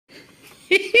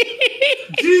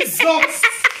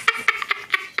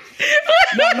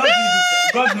No, I'm not doing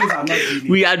this. God knows I'm not doing it.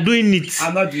 We are doing it.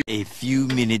 I'm not doing it. A few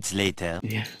minutes later.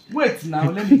 Yeah. Wait now,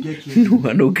 let me get you. No,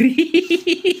 I don't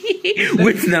agree.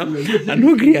 Wait now. I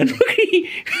don't agree. I don't agree.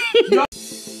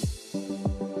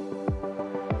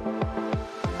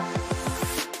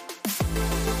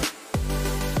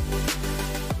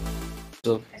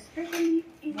 So,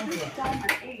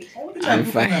 I'm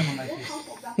fine.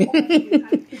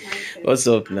 What's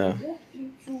up now?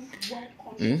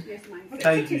 What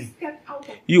are you doing?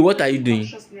 You, what are you doing?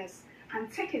 I'm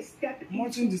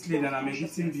watching this lady and I'm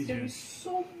editing videos.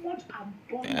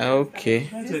 Okay. I'm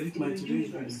trying to edit my today's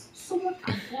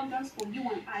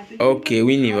video. Okay,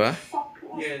 Winnie, what?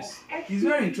 Yes. It's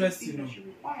very interesting.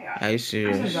 Are you This is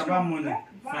serious? about money,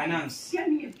 finance.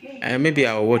 Maybe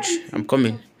I'll watch. I'm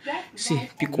coming. See,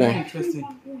 pick Very one. interesting.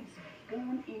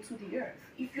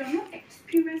 If you're not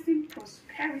experiencing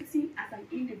prosperity as an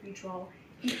individual,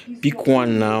 it is Pick your one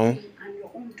own now. doing and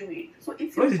your own doing. So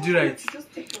it's What did you write? to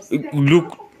just take your step Look.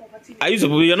 out of poverty. Are you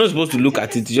supposed? You're not supposed to look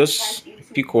at it. Just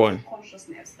pick one.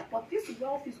 Consciousness. But this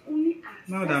wealth is only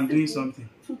Now that I'm doing something.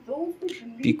 to those who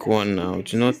believe Pick one now.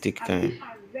 Do not take time.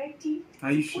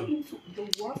 Are you sure?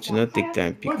 Do not take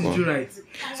time. Pick What did you one. write?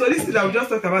 So this is that we just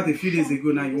talked about a few days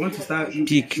ago. Now you want to start.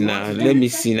 Pick now. Let me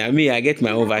see. Now me, I get my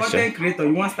own version. Content creator,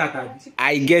 you want to start at?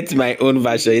 I get my own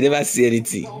version. You never see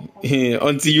anything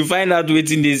until you find out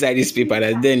what's inside this paper.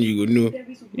 And then you will know.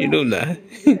 You know now.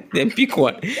 Then pick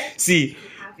one. See,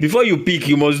 before you pick,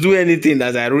 you must do anything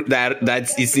that I wrote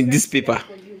that is in this paper.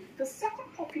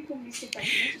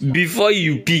 Before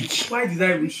you pick. Why did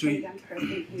I even show you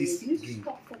this game?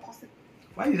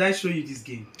 Why did I show you this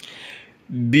game?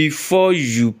 Before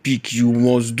you pick, you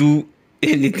must do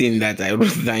anything that I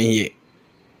wrote down here.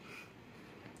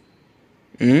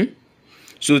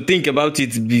 So think about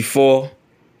it before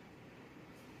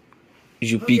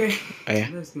you pick. Okay. Oh, yeah.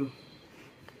 Let's go.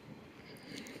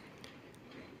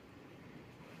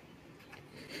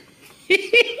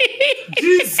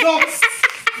 Jesus!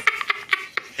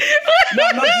 No,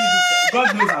 I'm not doing this.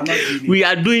 God knows I'm not doing it. We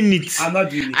are doing it. I'm not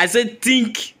doing it. I said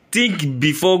think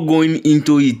before going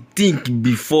into it. Think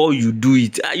before you do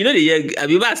it. You know the year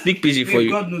I speak pidgin for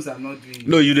you. God knows I'm not doing it.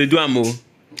 No, you dey do am o.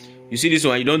 You see this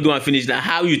one, you don't do and finish. Now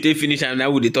how you take finish and now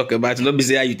we dey talk about. Not be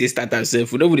say how you take start and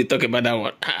self. We don't really talk about that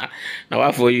one. Now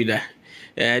what for you that?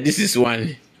 This is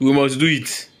one. We must do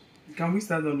it. Can we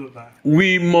start all over?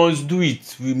 We must do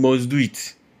it. We must do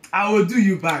it. I will do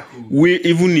you back. Oh. We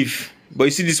even if. But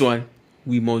you see this one,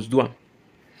 we must do am.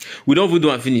 We don't even do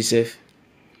and finish self.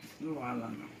 No, Allah,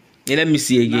 no. Yeah, let me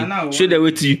see again. Nah, show the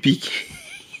way till you pick.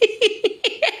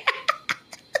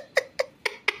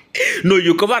 No,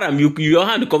 you cover them. Your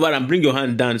hand cover and bring your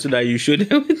hand down so that you show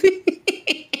them.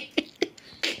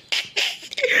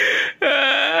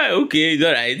 Okay, it's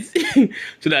alright.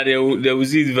 So that they will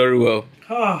see it very well.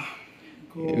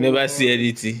 You never see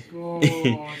anything.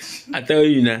 I tell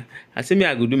you now. I say me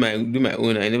I go do my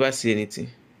own. I never see anything.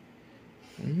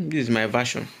 This is my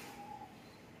version.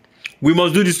 We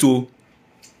must do this too.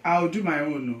 I'll do my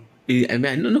own. No. I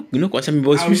mean, no, you know what I mean.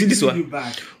 But you see this one.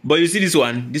 But you see this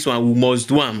one. This one we must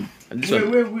do them.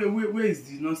 Where is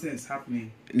the nonsense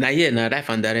happening? Now here, now life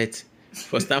and direct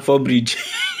for Stanford Bridge.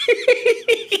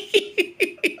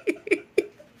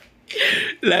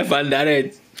 Life and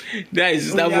direct. That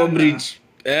is Stanford Bridge.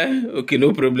 Okay,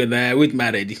 no problem. I wait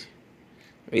my ready.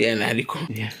 Yeah, now they come.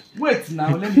 Yeah. Wait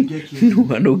now, let me get you. No,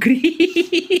 I don't agree.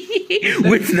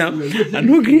 Wait now. I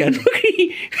don't agree. I don't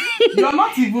agree. You are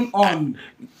not even on.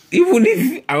 Even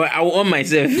if I will on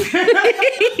myself.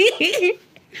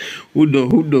 Hold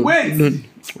on. Wait.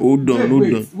 Hold on.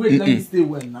 Wait, let me stay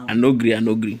well now. I no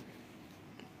agree.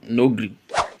 No agree.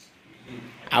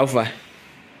 Alpha.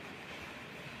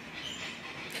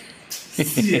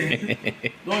 See,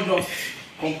 don't just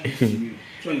come to me.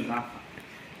 Show you Alpha.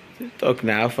 Talk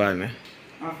now, Alpha now.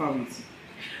 Alpha with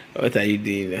What are you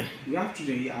doing now? you have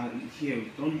children here.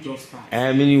 Don't just start. I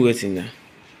am only waiting now.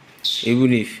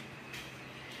 Even if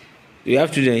you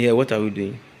have children here, what are we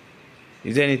doing?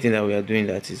 Is there anything that we are doing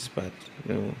that is bad?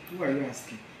 No. Who are you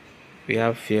asking? We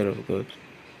have fear of God.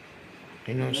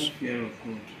 You know. Fear of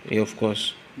God. Yeah, of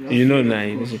course. You know now.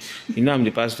 You know I'm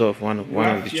the pastor of one of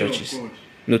the churches.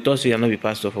 No, Thursday you'll not be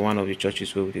pastor for one of the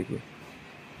churches where they go.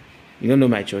 You don't know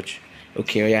my church.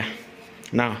 Okay, oh yeah.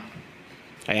 Now.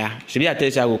 Oh yeah. Should I tell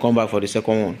you I will come back for the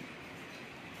second one?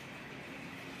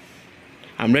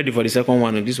 I'm ready for the second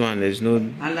one. This one, there's no.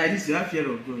 And like this, you have fear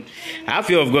of God. I have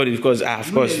fear of God because,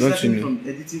 of course, don't you know? From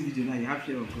editing video now, you have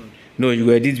fear of God. No, you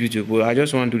will edit video, but I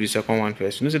just want to do the second one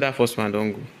first. You know, say that first one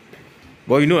don't go.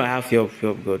 But you know, I have fear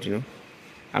of God. You know,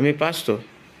 I'm a pastor.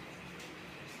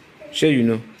 Sure, you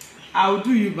know. I'll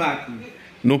do you back.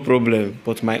 No problem,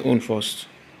 but my own first.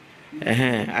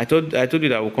 I told you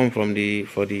that I will come for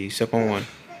the second one.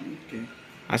 Okay.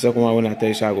 A second one when I tell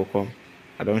you so I go come.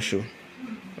 I don't show.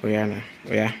 Oh yeah, now.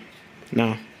 Oh yeah.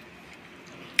 Now.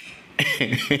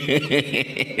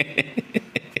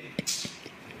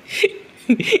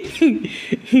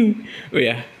 Oh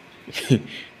yeah.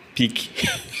 Pick.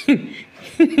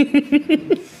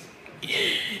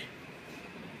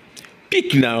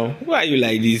 Pick now. Why are you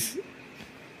like this?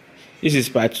 This is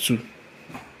part 2.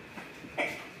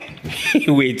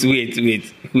 Wait.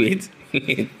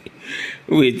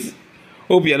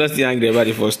 Hope you're not still angry about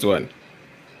the first one.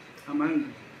 I'm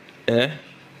angry. Eh?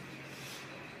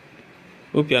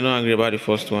 Hope you're not angry about the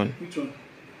first one. Which one?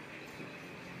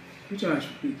 Which one I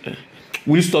should pick?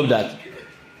 Will you stop that?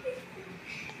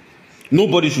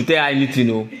 Nobody should tell her anything,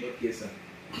 no. Yes, sir.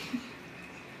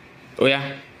 Oh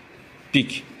yeah,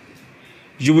 pick.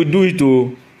 You will do it,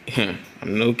 oh.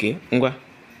 I'm not okay. Ngwa,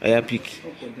 oh yeah, pick.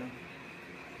 Up or down?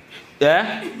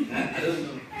 Yeah? I don't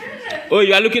know. Oh,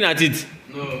 you are looking at it?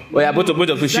 No. Oh yeah, both of you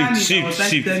Danny,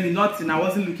 shift. Tell me nothing. I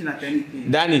wasn't looking at anything.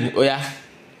 Danny, oh yeah.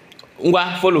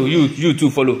 Ngwa, follow. You too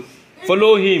follow.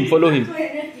 Follow him. Follow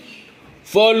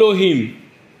him.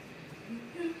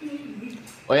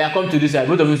 Oh yeah, come to this side.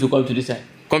 Both of you should come to this side.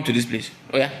 Come to this place.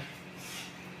 Oh yeah.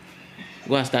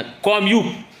 Go and start. Come you.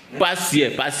 Pass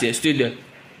here. Stay there.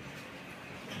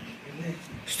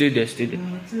 Stay there.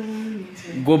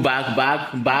 Go back.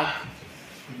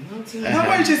 How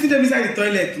are you chasing them inside the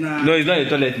toilet now? No, it's not the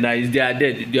toilet now. They are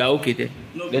dead. They are okay there.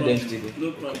 No Let problem. them stay there.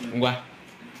 No problem. Ngwa.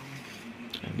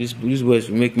 These boys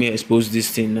will make me expose this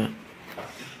thing now.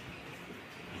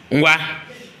 Ngwa.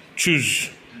 Choose.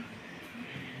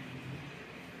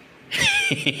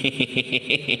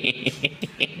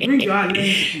 Bring your hand. Let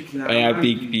me pick now. Oh yeah,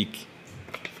 pick.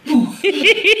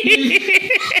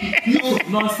 No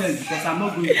nonsense, because I'm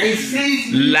not going to.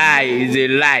 Lie is a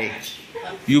lie.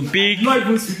 You pick. I'm not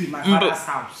even sweeping my father's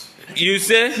house. You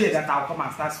say? Say that I'll come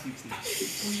and start sweeping.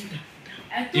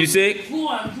 You say? Go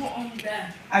on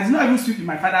there. I did not even sweep in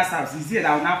my father's house. He said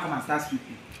I will now come and start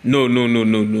sweeping. No.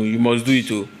 You must do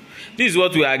it, oh. This is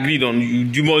what we agreed on.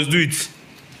 You must do it.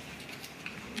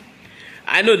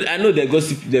 I know they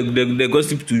gossip. They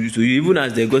gossip to you. Even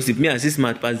as they gossip, me as this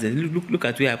smart pass them. Look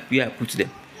at where I put them.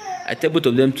 I tell both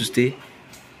of them to stay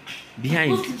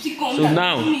behind. So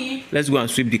now let's go and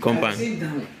sweep the compound.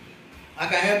 I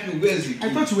can help you. Where's the key? I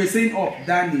thought you were saying up,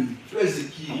 Danny. Where's the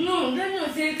key? No, Daniel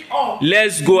said up.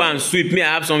 Let's go and sweep. Me,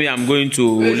 I have somewhere I'm going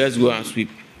to. Let's go and sweep.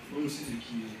 Let me see the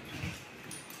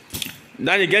key.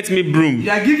 Danny, get me broom. You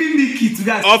are giving me key to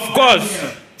guys. Of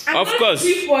course. I'm going to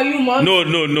sweep for you, Mom. No.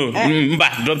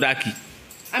 Mba, drop that key.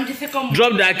 I'm the second mom.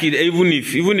 Drop that key, even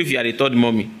if you are the third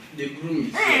mommy. The broom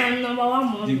is I am number 1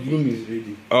 mom. The broom is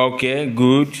ready. Okay,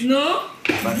 good. No?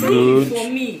 Good. Broom is for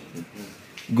me.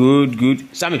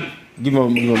 Good. Sammy, give her.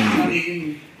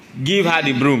 Give her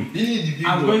the broom. You need the big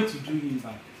I'm one. going to do him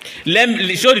back.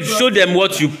 Show them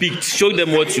what you picked. Show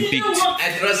them what you You know picked. what? I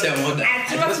trust your mother. I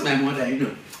trust my mother, you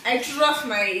know. I trust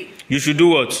my... You should do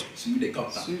what? Sweep the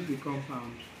compound. Sweep the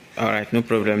compound. All right, no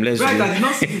problem. Let's Right, I go. did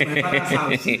not sweep my father's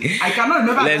house. I cannot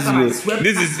remember. Let's the time I go. swept.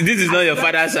 This is not your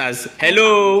father's house.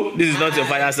 Hello, this is not your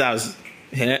father's house.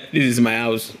 This is my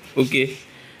house. Okay.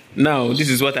 Now this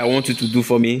is what I want you to do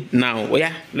for me. Now, oh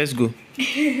yeah, let's go.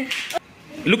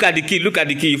 Look at the key.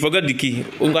 You forgot the key.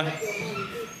 Unga.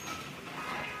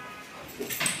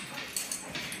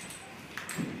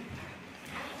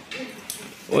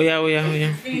 Oh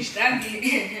yeah. Finish,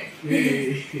 Daddy.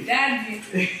 Daddy.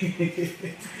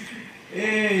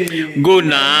 Hey. Go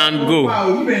now, go. Wow,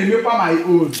 you may remember my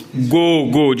own.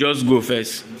 Go. Just go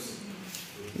first.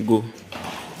 Go.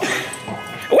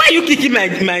 Why are you kicking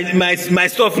my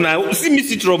stuff now? See me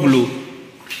see trouble.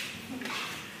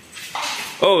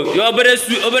 Oh, you better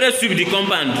sweep the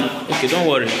compound. Okay, don't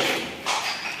worry.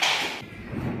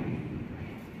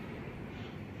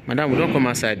 Madam, we don't come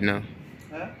outside now.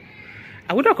 Huh?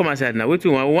 I would not come outside now. Wait,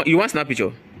 you want snap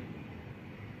picture?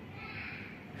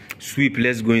 Sweep,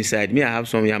 let's go inside. Me, I have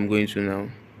somewhere I'm going to now.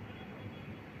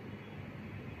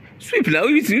 Sweep now.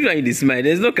 You trying to smile?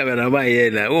 There's no cameraman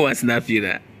here now. Who wants to snap you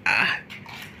now?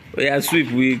 Oh yeah, sweep.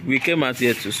 We came out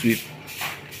here to sweep.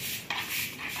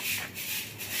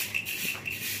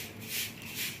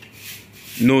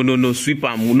 No, sweep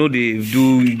am. No, they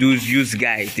do use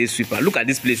guy. They sweep am. Look at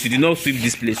this place. You did not sweep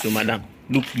this place, so madam.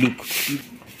 Look.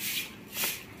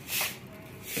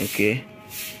 Okay.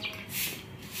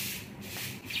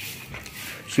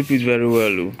 Sweep it very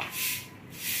well, oh.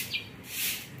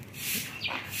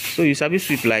 So you sabi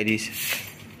sweep like this?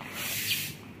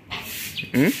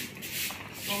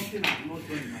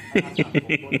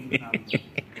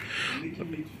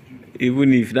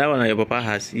 Even if that one your papa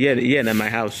has, yeah, in my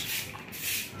house.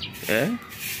 Eh?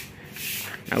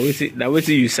 Now wait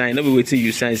till you sign. Not be waiting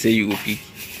you sign. Say you go pick.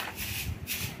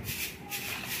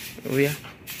 Oh yeah.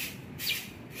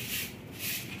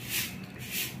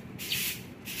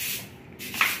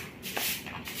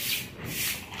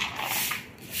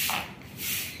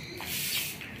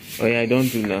 Oh yeah, I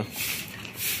don't do now.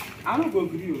 I don't go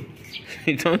with you.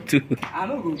 You don't do. I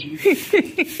don't go with you.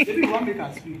 Maybe you want me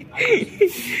to speak.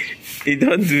 You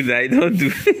don't do that. You don't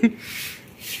do.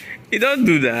 You don't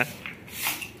do that.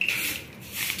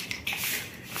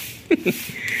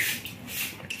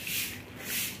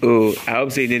 Oh, I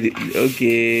hope say you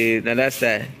okay. Now that's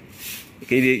that.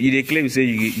 Okay, you claim say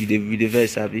you the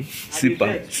verse happy. Sweep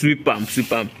am. Am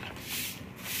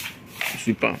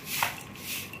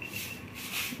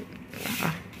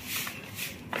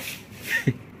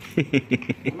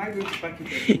I going to pack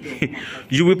it?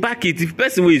 You will pack it. If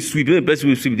person will sweep, the person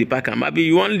will sweep the pack. Maybe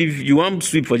you want leave. You want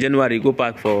sweep for January. Go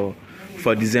pack for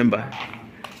December.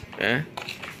 Eh?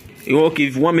 Okay,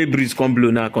 if you want me breeze come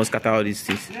blow now, come scatter all these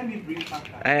things. Let me bring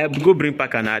packer. Go bring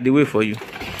packer now. They wait for you.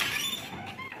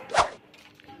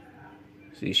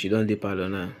 See, she don't dip parlor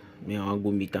now. Me, I want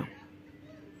go meet her.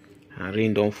 And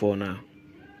rain don't fall now.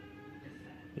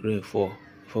 Rain fall.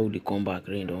 Before they come back,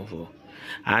 rain don't fall.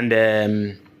 And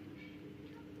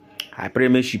I pray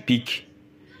may she pick.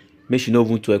 May she not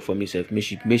even twerk for myself. May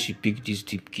she pick this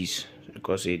deep kiss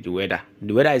because the weather.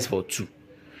 The weather is for 2.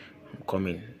 I'm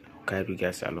coming. Carry you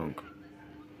guys along.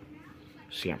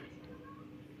 See ya.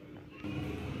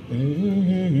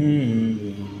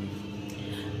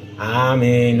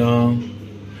 Ameno,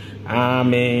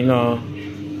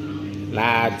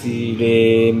 lati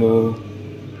remo.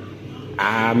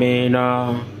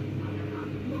 Ameno.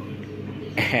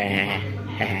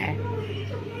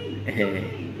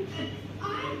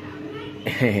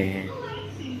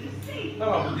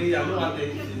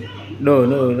 No,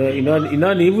 you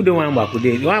know, even the one back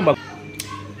today. The one back.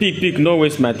 Pick, no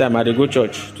waste my time. I go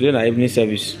church today. Na evening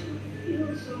service.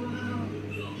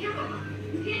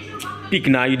 Pick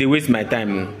now, you dey waste my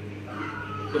time.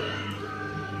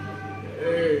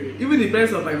 Even the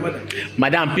presence of my mother.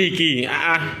 Madam, pick.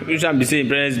 You should be saying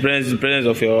presence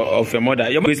of your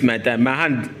mother. You waste my time. My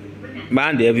hand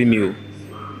dey heavy me.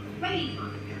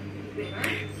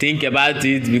 Think about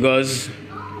it because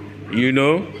you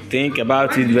know. Think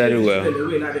about it very well.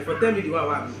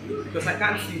 Because I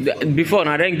can't see. Before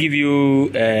now, then give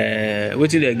you what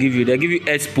did they give you? They give you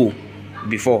expo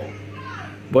before,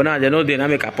 but now they know they now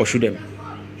make a pursue them.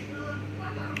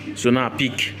 So now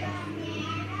pick.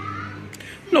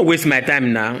 No waste my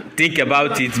time now. Think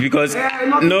about it because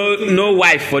no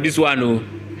wife for this one. No,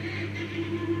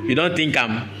 you don't think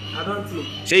I don't think.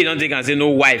 Say you don't think I say no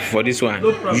wife for this one.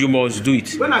 No problem. You must do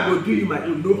it. When I go do you my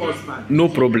own, no husband. No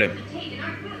problem.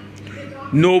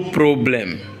 No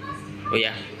problem. Oh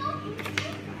yeah.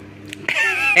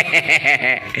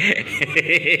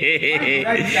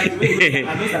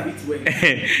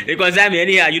 Because I mean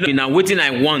anyhow, you know now waiting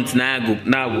I want now I go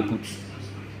put.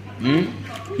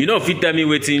 You know if you tell me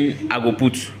waiting I go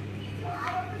put.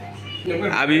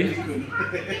 Abi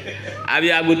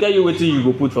I go tell you waiting you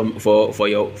go put for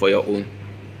your own.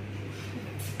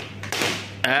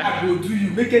 I go do you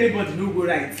make anybody no go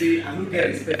right say I no get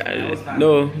respect for my husband.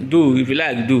 No, do if you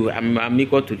like do. I'm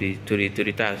equal to the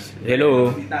task.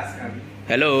 Hello.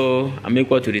 Hello, I'm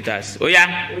equal to the task. Oh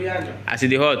yeah. I see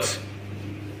the hot.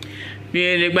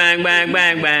 Bang.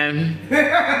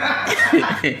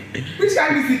 Which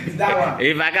kind of music is that one?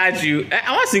 If I catch you,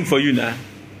 I want to sing for you now.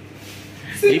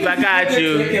 If I catch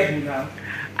you,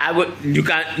 I go. You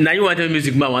can now. You want to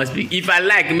music man want speak. If I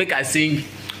like, make I sing.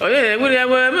 You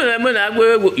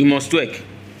must twerk.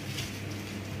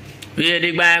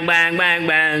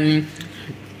 Bang.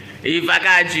 If I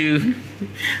catch you,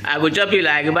 I go chop you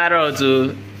like a barrel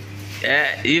too.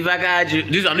 If I catch you,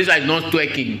 this one is not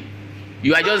twerking.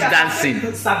 You are just dancing.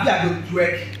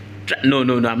 No,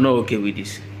 I'm not okay with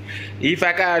this. If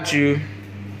I catch you,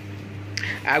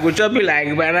 I go chop you like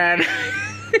a banana.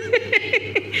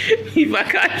 If I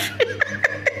catch you,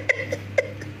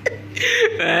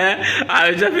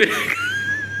 I'll chop you.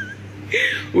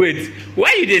 Wait,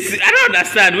 why you this? I don't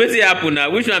understand. What's happen now?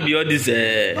 Which one be all this?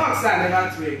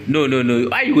 No.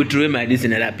 Why you go throw my this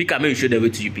and that? Pick a man, you show them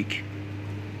what you pick.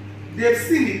 They've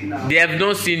seen it now. They have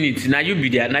not seen it. Now you be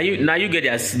there. Now you get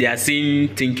their same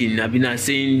thinking. I mean,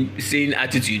 same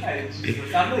attitude.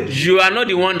 You are not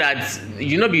the one that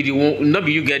you not be the one. Not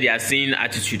be you get their same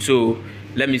attitude. So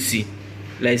let me see.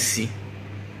 Let's see.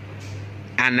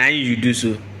 And now you do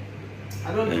so.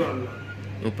 I don't do a lot.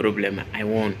 No problem. I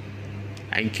won.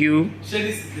 Thank you. Sure,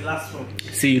 this is the last one.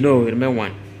 See, you know, remember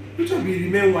one. Which one will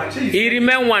remain one? He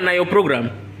remember one at your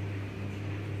program.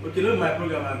 Okay, not my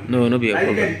program. No, no be your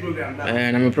program. program. The program now.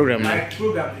 And I'm a program now. My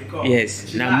program they call.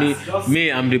 Yes. Now me,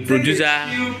 I'm the producer.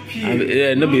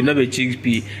 No be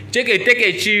chickpea. Take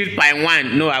a chill pine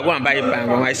one. No, I go and buy a pine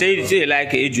one. I say you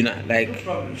like Ejuna, like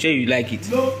no say you like it.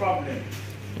 No problem.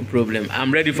 No problem.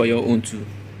 I'm ready for your own too.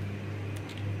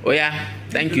 Oh yeah,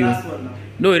 thank you. Last one now.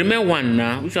 No, remember one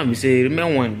now. Which one we say?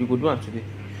 Remember one. We go do it today.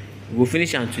 We go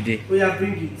finish it today. Oh yeah,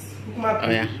 bring it. Oh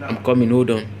yeah, I'm coming. Hold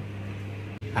on.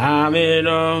 Amen.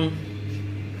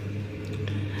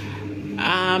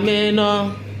 Amen.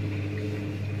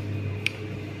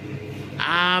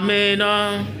 Amen.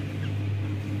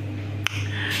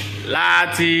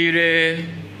 Latire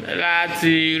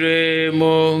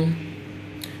mo.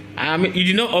 Amen. You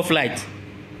did not off light.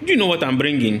 Do you know what I'm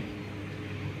bringing?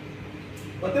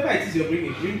 Whatever it is you're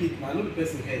bringing, bring it, man. Not the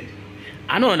person head.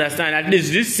 I don't understand. At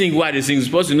least this thing why they sing is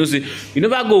supposed to know say you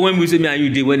never go when we say me and you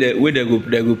did when they go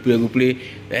play. When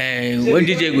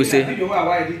DJ go say it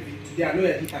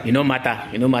no matter.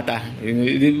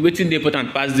 Waiting the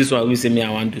important pass this one we say me I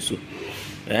want to so.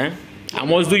 I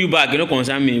must do you back, you know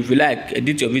concern me. If you like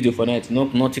edit your video for night,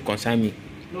 nothing concern me.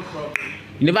 No problem.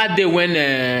 You never day when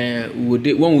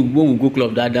we go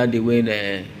club that day when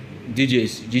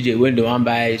DJ when they want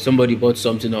buy somebody bought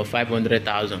something of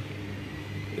 500,000.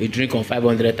 A drink on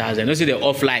 500,000. You see the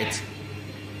off light.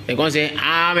 They gonna say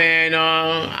Amen,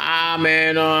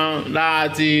 Amen,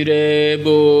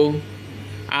 Latirebo,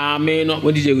 Amen.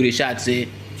 What DJ will shout say?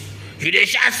 You the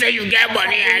shout say you get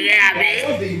money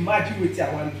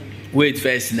again. Wait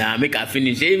first now, make I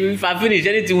finish. If I finish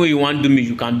anything where you want to do me,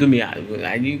 you can do me.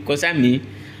 You concern me.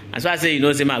 That's why I say you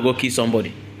know say I go kill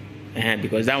somebody.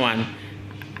 Because that one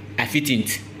I fit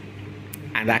it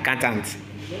and I can't.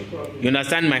 You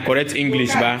understand my correct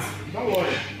English, ba? Don't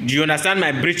worry. Do you understand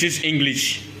my British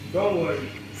English? Don't worry.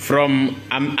 From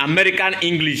American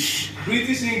English.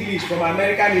 British English from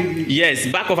American English. Yes,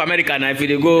 back of America now. If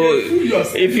you go,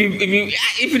 if you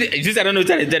just I don't know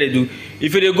what they do.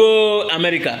 If you go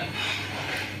America,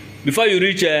 before you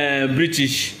reach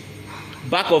British,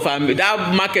 back of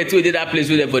that market where that place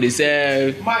where they for the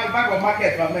sell. Back of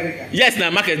market for America. Yes, now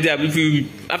market there. If you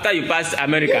after you pass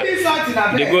America,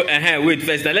 they go. Wait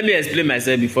first. Now let me explain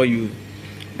myself before you.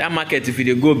 That market if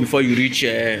you go before you reach,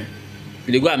 if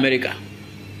you go America.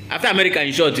 After America,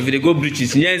 in short, if you go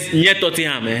British, near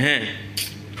Tottenham.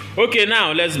 Okay,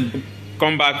 now let's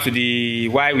come back to the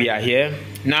why we are here.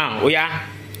 Now, oh yeah,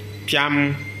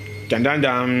 piam, dan.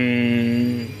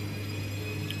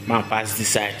 Man, pass this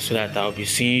side so that I'll be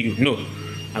seeing you. No,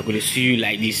 I'm going to see you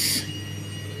like this.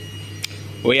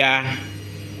 Oh yeah.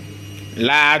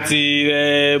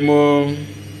 Latiremo.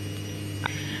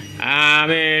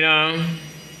 Amen.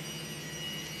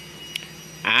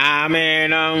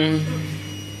 Amen.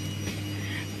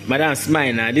 Madam,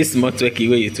 smile now. This is more twerky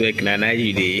where you twerk now. Now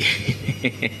you dey.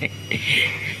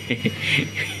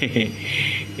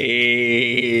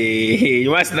 Hey,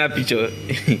 you want snap picture?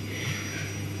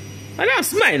 Madam,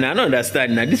 smile now. I don't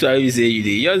understand now. This is why we say you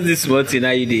dey. Just this small thing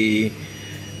now you dey.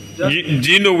 Do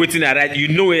you know wetin I write? You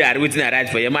know wetin I write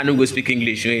for your man no go speak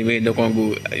English. You no can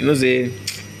go. You know say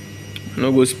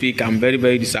no go speak. I'm very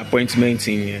very disappointment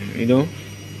in you know.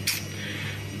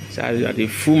 So I dey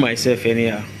fool myself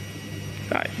anyhow.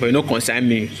 But you know concern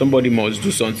me. Somebody must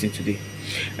do something today.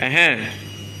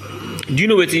 Do you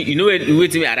know wetin? You know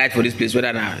wetin I write for this place?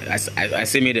 Whether now I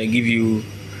say me they give you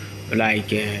like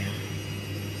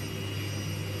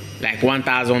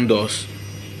 $1,000.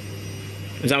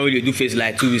 Somebody they do face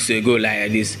like 2 weeks ago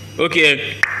like this.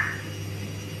 Okay.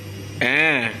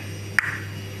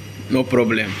 No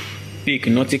problem. Pick,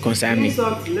 nothing concern me.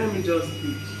 Let me just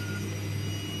speak.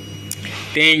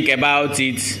 Think about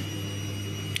it.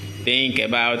 Think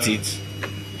about it.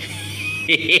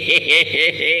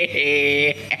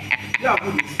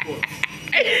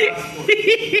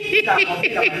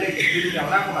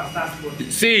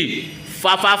 See,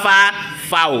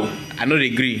 foul. I don't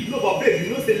agree. No, but babe, you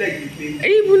know say leg you pain.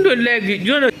 Even though leg,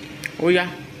 you know. Oh yeah.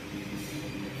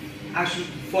 I should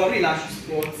for real. I should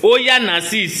sport. Oh yeah, now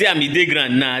see, I'm in the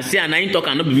ground now. See, and I ain't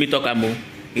talking, not be me talking more.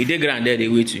 In the ground there, they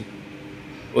wait you.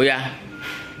 Oh yeah.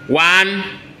 1.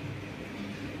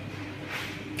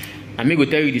 I'm going to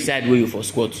tell you the side where you for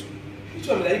squat. Which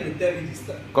one will I even tell you this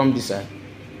time? Come this side.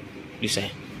 This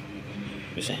side.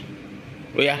 This side.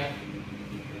 Oh yeah.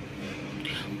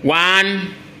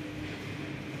 1.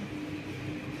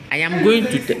 I am going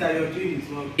to tell.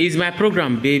 It's my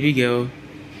program, baby girl.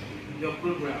 Your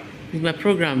program. It's my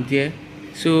program, dear.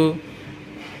 So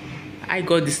I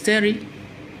got the steering.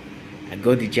 I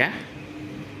got the jar.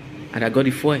 and I got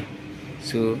the fuel.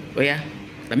 So, oh yeah,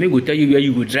 let me go tell you where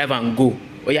you go drive and go.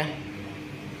 Oh yeah,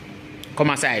 come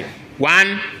outside.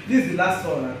 1. This is the last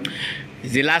one. Abi?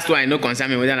 It's the last one. No concern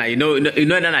me whether you know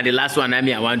that the last one.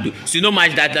 I want to do. So you know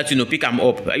much that you know pick them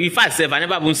up. If I say I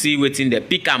never even see waiting there.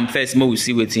 Pick them first. More we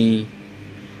see waiting.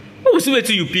 Oh, we see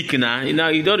waiting you pick now. You know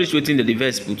you don't reach waiting the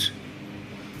verse put.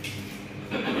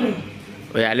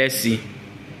 Oh yeah, let's see.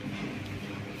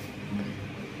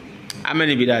 How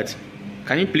many be that?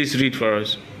 Can you please read for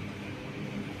us?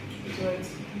 20.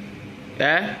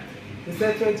 Eh? Is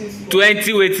that 20 spots?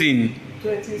 20 waiting.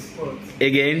 20 spots.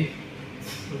 Again.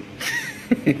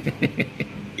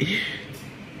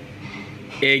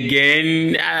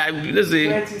 Again. Let's say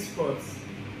 20 spots.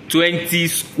 20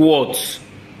 squats.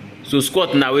 So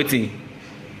squat now waiting.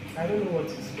 I don't know what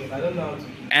is squat. I don't know how to do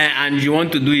it. And you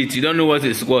want to do it. You don't know what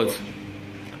is squat.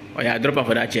 Oh yeah, drop her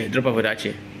for that chair. Drop her for that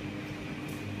chair.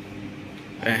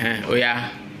 Oh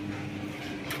yeah.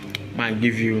 Man,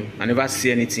 give you. I never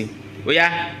see anything. Oh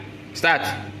yeah. Start.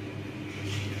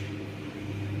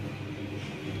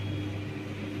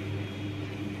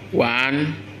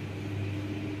 One,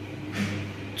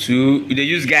 2. They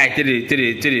use guy. Till they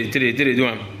do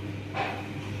one.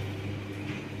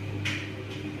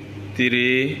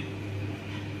 3,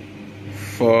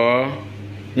 4.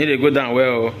 Need to go down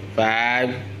well.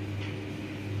 5,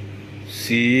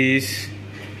 6.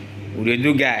 We dey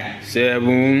do guy.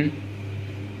 7,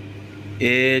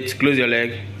 8. Close your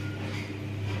leg.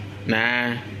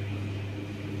 9,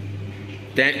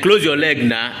 10. Close your leg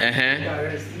now.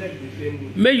 Rest. Leg dey pain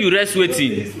me. May you rest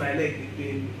waiting. This my leg dey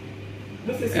pain me.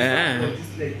 No say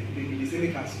this leg dey pain me. They say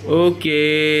make I squat.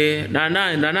 Okay. Now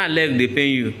leg dey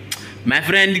pain you. My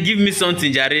friend, give me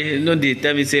something, Jare. No, they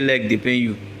tell me say leg dey pain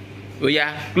you. Oh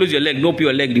yeah, close your leg. Don't put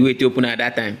your leg the way to open at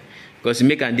that time, because it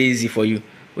make it easy for you.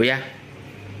 Oh yeah.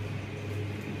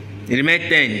 Remain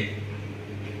 10.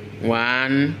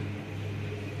 1,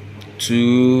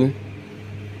 2,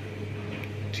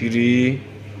 3,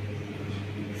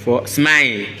 4.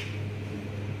 Smile.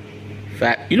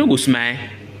 5. You know go smile.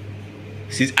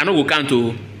 6. I no go count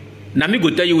to. Na me go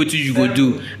tell you what you go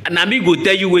do. Na me go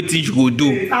tell you what you go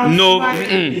do. No,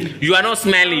 you are not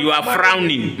smiling. You are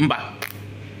frowning. Mba.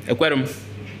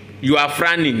 You are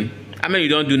frowning. How many you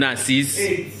don't do now? 6.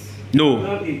 8. No.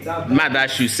 Not 8. Mad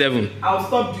that shoe 7. I'll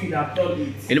stop doing that. I've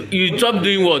done 8. You stop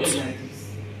doing what? Like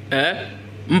this.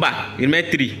 Mba. You made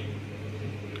 3.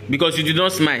 Because you did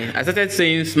not smile. I started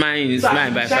saying smile, So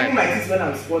smile by 5. shining like this when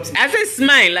I'm squatting. I said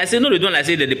smile. I said no, they don't like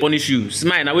say that they punish you.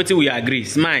 Smile. Now wait till we agree.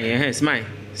 Smile. Smile.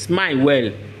 Smile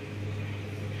well.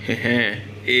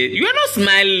 You are not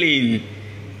smiling.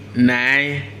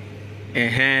 9.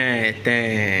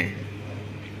 10.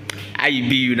 How you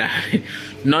be you now?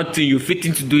 Nothing. You fit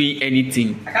into doing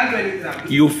anything. I can't do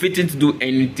anything. You fit into do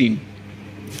anything.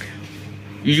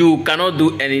 You cannot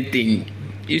do anything.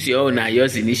 You see, oh now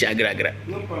yours initial gra.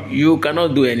 No problem. You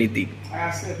cannot do anything. I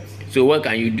accept. So what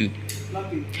can you do?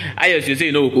 Nothing. I just you say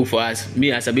you know cook for us.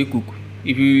 Me as a big cook.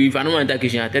 If I don't want that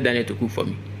kitchen, I tell Daniel to cook for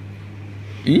me.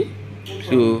 No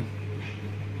so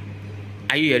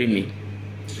are you hearing me?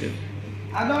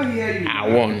 I don't hear you. I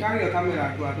won. Carry your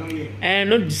camera go. I don't hear.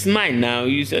 No, this mine now.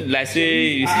 You said like say.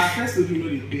 You First to do know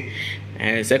the thing.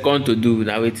 And second to do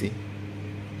now waiting.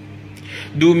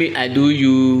 Do me, I do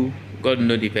you. God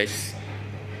know the best.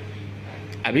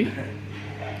 Abi?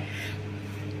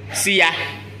 See ya.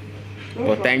 No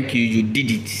But problem. thank you, you did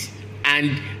it.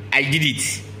 And I did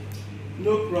it.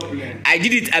 No problem. I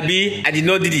did it, Abi. I did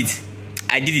not did it.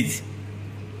 I did it.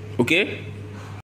 Okay?